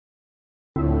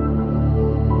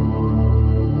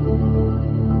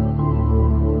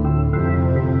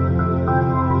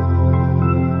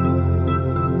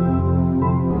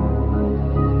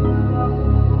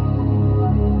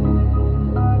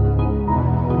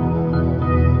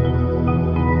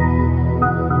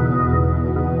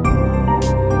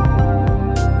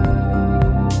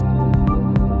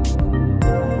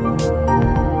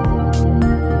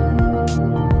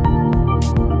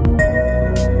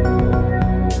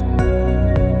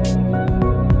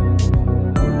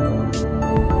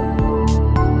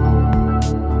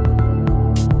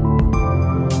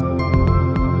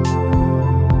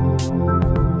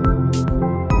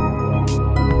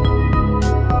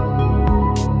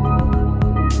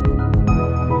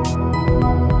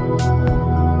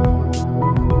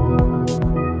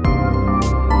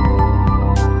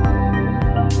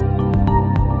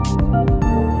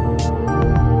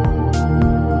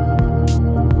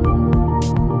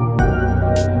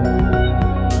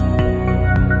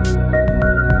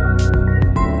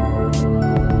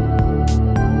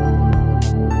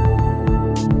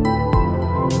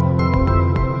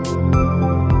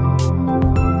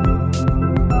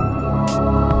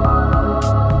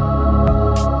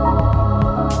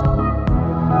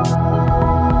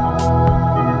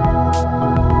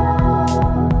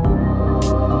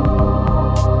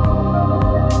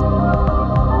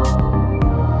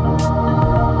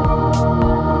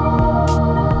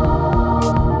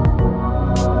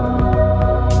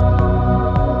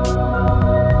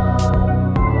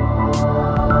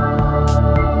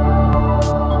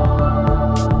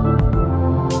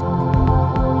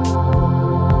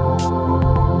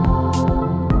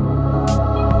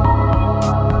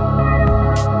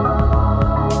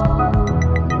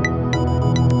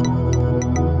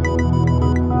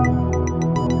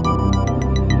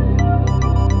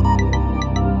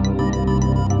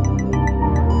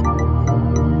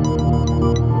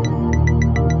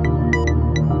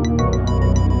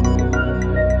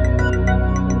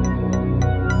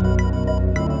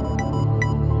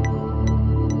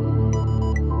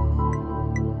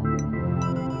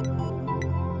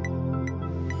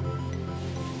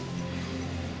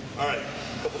All right,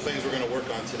 a couple things we're going to work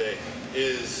on today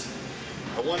is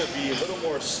I want to be a little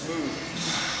more smooth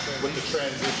with the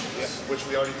transitions, which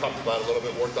we already talked about a little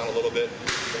bit, worked on a little bit.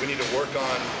 But we need to work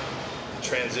on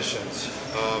transitions.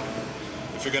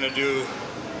 If you're going to do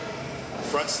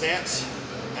front stance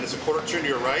and it's a quarter turn to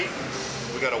your right,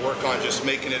 we got to work on just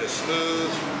making it a smooth,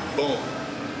 boom,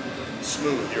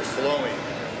 smooth. You're flowing.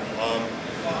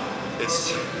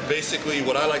 It's basically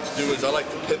what I like to do is I like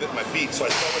to pivot my feet. So I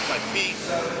start with my feet,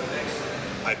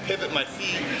 I pivot my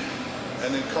feet,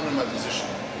 and then come in my position.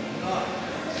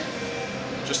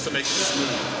 Just to make it smooth.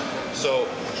 So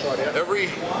every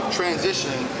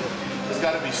transition has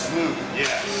got to be smooth.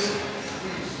 Yes.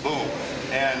 Boom.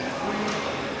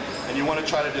 And you want to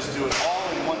try to just do it all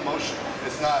in one motion.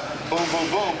 It's not boom, boom,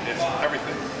 boom. It's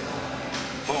everything.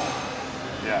 Boom.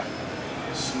 Yeah.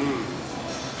 Smooth.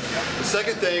 The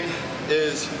second thing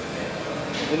is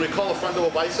when we call a front double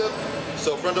bicep.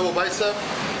 So front double bicep,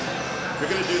 you're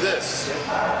going to do this.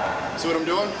 See what I'm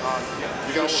doing?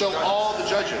 You're going to show all the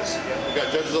judges. We've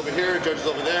got judges over here, judges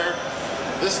over there.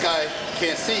 This guy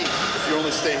can't see if you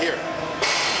only stay here.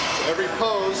 So every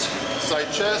pose,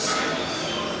 side chest,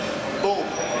 boom.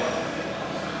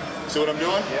 See what I'm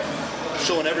doing?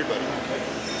 Showing everybody.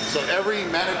 So every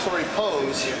mandatory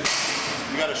pose,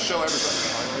 you got to show everybody.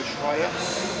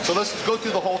 So let's go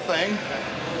through the whole thing.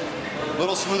 A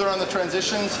little smoother on the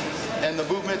transitions and the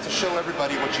movement to show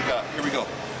everybody what you got. Here we go.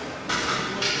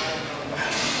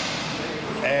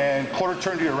 And quarter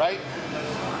turn to your right.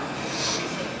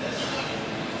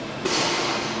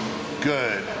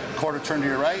 Good. Quarter turn to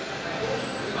your right.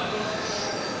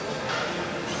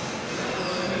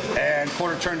 And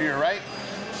quarter turn to your right.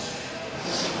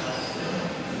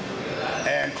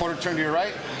 And quarter turn to your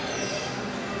right.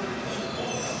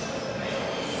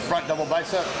 Front double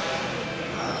bicep.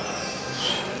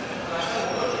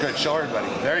 Good, show everybody.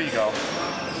 There you go.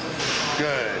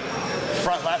 Good.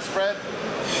 Front lat spread.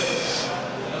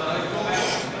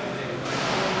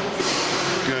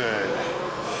 Good.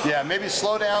 Yeah, maybe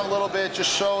slow down a little bit.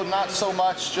 Just show not so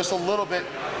much, just a little bit.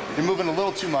 You're moving a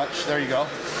little too much. There you go.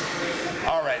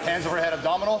 All right, hands overhead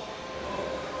abdominal.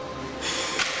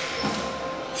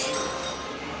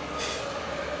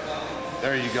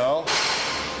 There you go.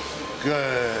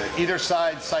 Good. Either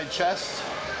side, side chest.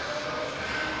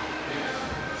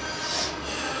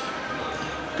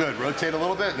 Good. Rotate a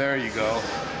little bit. There you go.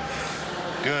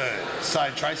 Good.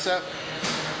 Side tricep.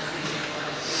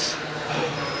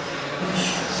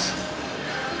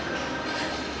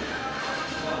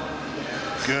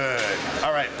 Good.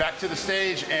 All right, back to the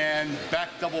stage and back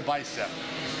double bicep.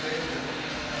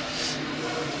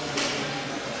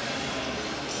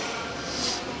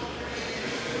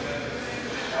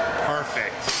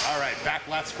 Perfect. All right, back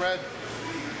lat spread.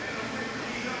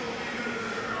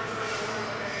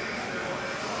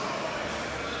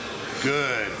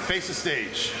 Good. Face the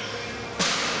stage.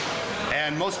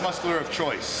 And most muscular of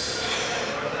choice.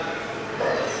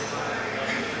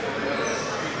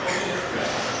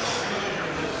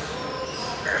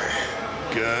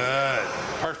 Good.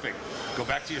 Perfect. Go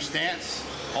back to your stance.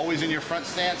 Always in your front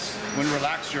stance. When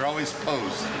relaxed, you're always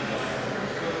posed.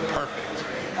 Perfect.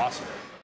 Awesome.